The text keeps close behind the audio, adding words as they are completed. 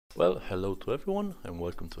Well, hello to everyone and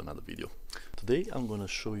welcome to another video. Today I'm gonna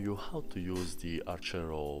show you how to use the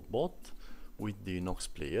Archero bot with the Nox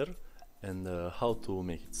player and how to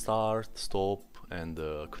make it start, stop and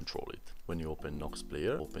control it. When you open Nox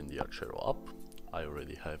player, open the Archero app. I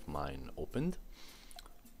already have mine opened.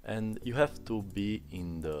 And you have to be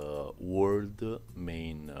in the world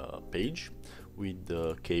main page with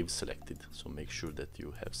the cave selected. So make sure that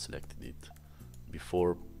you have selected it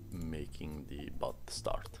before making the bot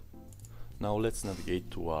start. Now let's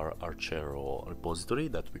navigate to our Archero repository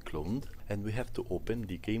that we cloned, and we have to open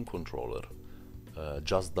the game controller.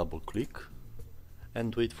 Just double click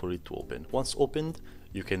and wait for it to open. Once opened,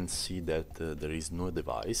 you can see that there is no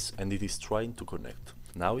device and it is trying to connect.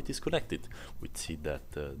 Now it is connected. We see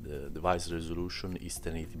that the device resolution is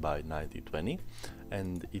 1080 by 9020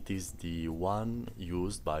 and it is the one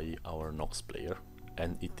used by our Nox player.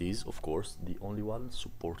 And it is, of course, the only one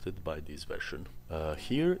supported by this version.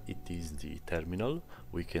 Here it is the terminal.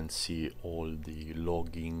 We can see all the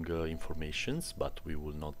logging informations, but we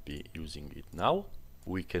will not be using it now.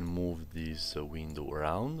 We can move this window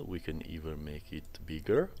around. We can even make it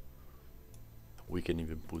bigger. We can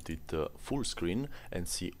even put it full screen and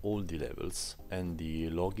see all the levels and the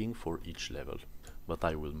logging for each level. But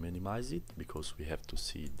I will minimize it because we have to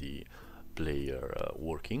see the player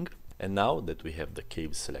working. And now that we have the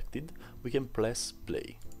cave selected, we can press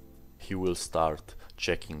play. He will start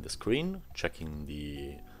checking the screen, checking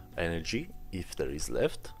the energy if there is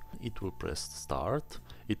left. It will press start.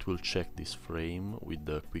 It will check this frame with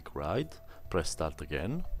the quick ride. Press start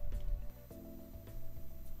again.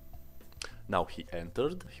 Now he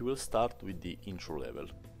entered. He will start with the intro level.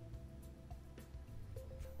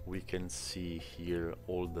 We can see here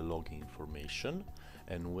all the logging information,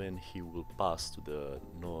 and when he will pass to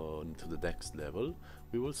the next level,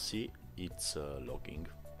 we will see its logging.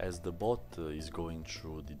 As the bot is going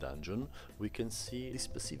through the dungeon, we can see this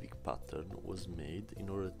specific pattern was made in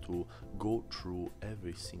order to go through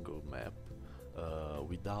every single map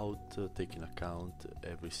without taking account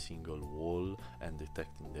every single wall and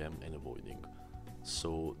detecting them and avoiding.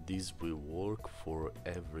 So this will work for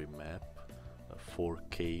every map for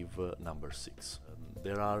cave number 6.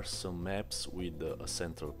 There are some maps with a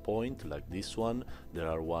central point like this one. There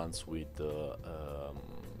are ones with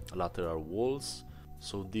lateral walls.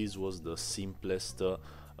 So this was the simplest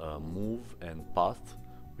move and path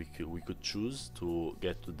we could choose to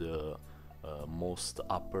get to the most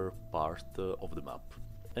upper part of the map.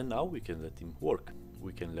 And now we can let him work.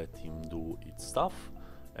 We can let him do its stuff,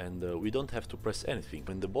 and we don't have to press anything.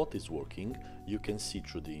 When the bot is working, you can see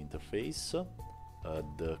through the interface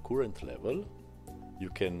the current level. You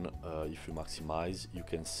can, if you maximize, you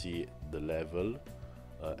can see the level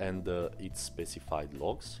and its specified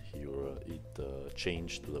logs. Here it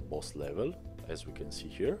changed to the boss level, as we can see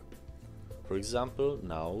here. For example,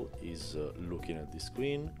 now he's looking at the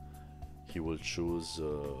screen. He will choose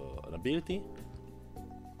an ability.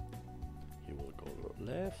 He will go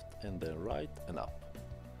left and then right and up.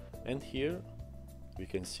 And here we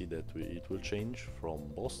can see that it will change from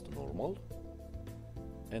boss to normal,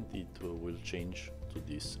 and it will change to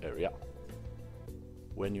this area.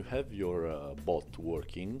 When you have your bot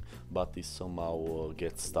working but it somehow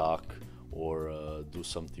gets stuck or do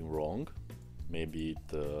something wrong, maybe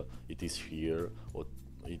it is here or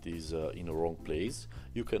it is in a wrong place,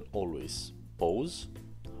 you can always pause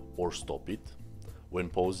or stop it. When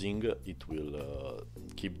pausing, it will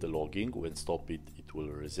keep the logging. When stop it, it will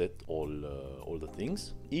reset all the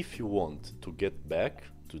things. If you want to get back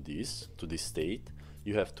to this state,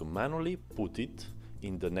 you have to manually put it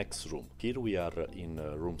in the next room. Here we are in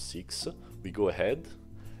room 6. We go ahead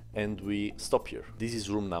and we stop here. This is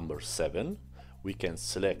room number 7. We can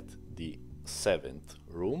select the 7th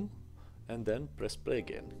room and then press play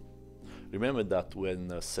again. Remember that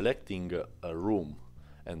when selecting a room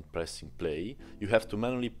and pressing play, you have to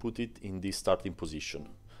manually put it in the starting position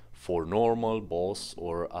for normal, boss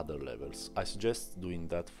or other levels. I suggest doing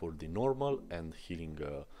that for the normal and healing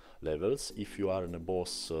levels. If you are in a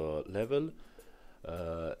boss level,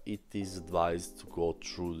 it is advised to go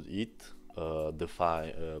through it,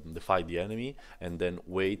 defy the enemy, and then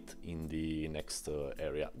wait in the next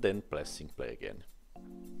area, then pressing play again.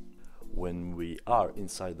 When we are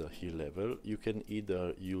inside the heal level, you can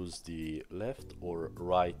either use the left or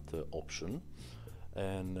right option,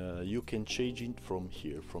 and you can change it from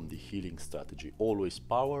here, from the healing strategy, always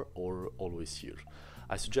power or always heal.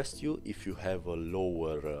 I suggest you, if you have a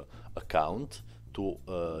lower account,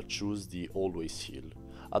 to choose the always heal.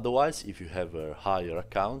 Otherwise, if you have a higher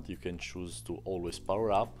account, you can choose to always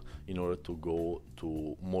power up in order to go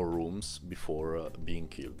to more rooms before being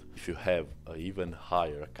killed. If you have an even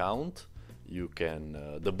higher account, you can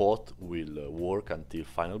the bot will work until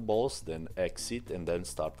final boss, then exit and then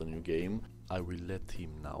start a new game. I will let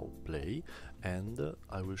him now play, and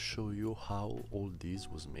I will show you how all this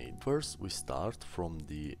was made. First we start from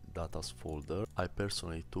the datas folder. I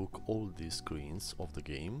personally took all these screens of the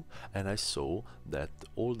game, and I saw that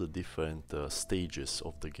all the different stages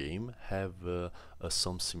of the game have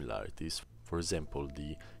some similarities. For example,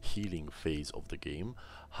 the healing phase of the game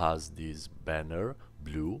has this banner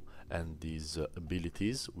blue and these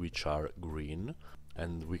abilities which are green,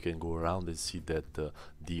 and we can go around and see that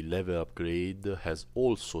the level upgrade has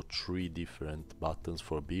also 3 different buttons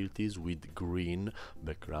for abilities with green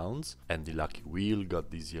backgrounds, and the lucky wheel got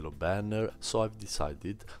this yellow banner. So I've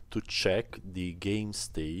decided to check the game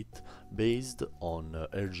state based on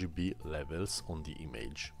RGB levels on the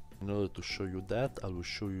image. In order to show you that, I will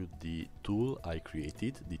show you the tool I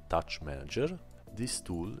created, the Touch Manager. This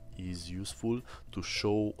tool is useful to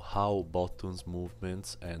show how buttons,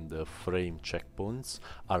 movements and frame checkpoints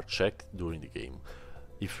are checked during the game.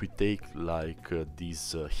 If we take like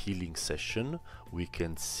this healing session, we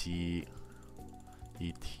can see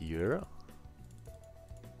it here.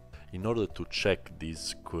 In order to check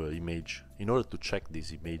this image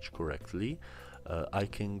correctly, I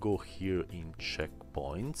can go here in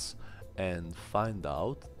checkpoints and find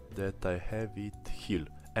out that I have it heal,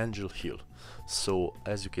 Angel Heal. So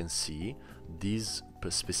as you can see, this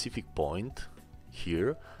specific point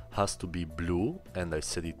here has to be blue, and I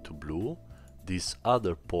set it to blue. This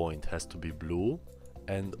other point has to be blue,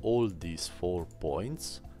 and all these 4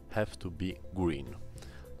 points have to be green.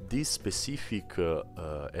 These specific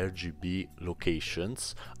RGB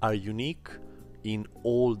locations are unique in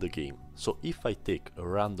all the game. So if I take a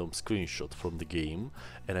random screenshot from the game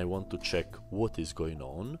and I want to check what is going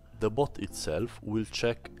on, the bot itself will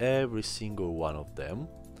check every single one of them,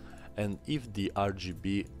 and if the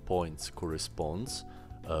RGB points corresponds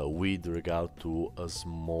with regard to a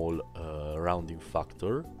small rounding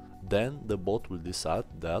factor, then the bot will decide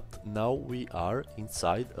that now we are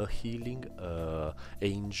inside a healing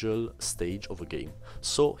angel stage of a game,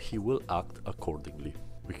 so he will act accordingly.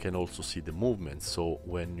 We can also see the movement, so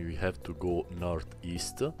when we have to go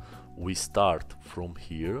northeast, we start from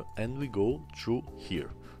here and we go through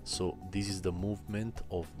here. So this is the movement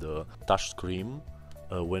of the touch screen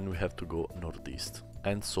when we have to go northeast,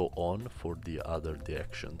 and so on for the other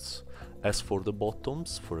directions. As for the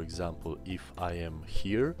bottoms, for example, if I am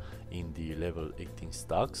here in the level 18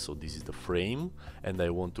 stack, so this is the frame, and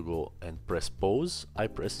I want to go and press pause, I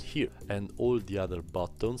press here, and all the other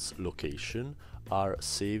buttons location are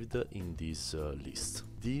saved in this list.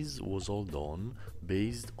 This was all done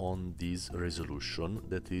based on this resolution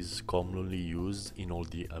that is commonly used in all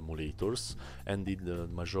the emulators and in the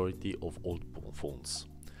majority of old phones.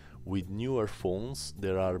 With newer phones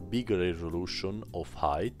there are bigger resolution of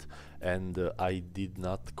height, and I did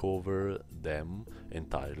not cover them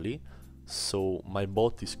entirely, so my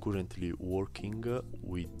bot is currently working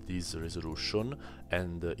with this resolution,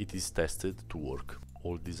 and it is tested to work.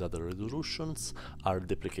 All these other resolutions are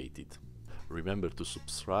deprecated. Remember to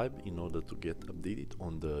subscribe in order to get updated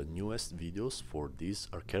on the newest videos for this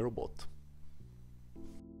Archero Bot.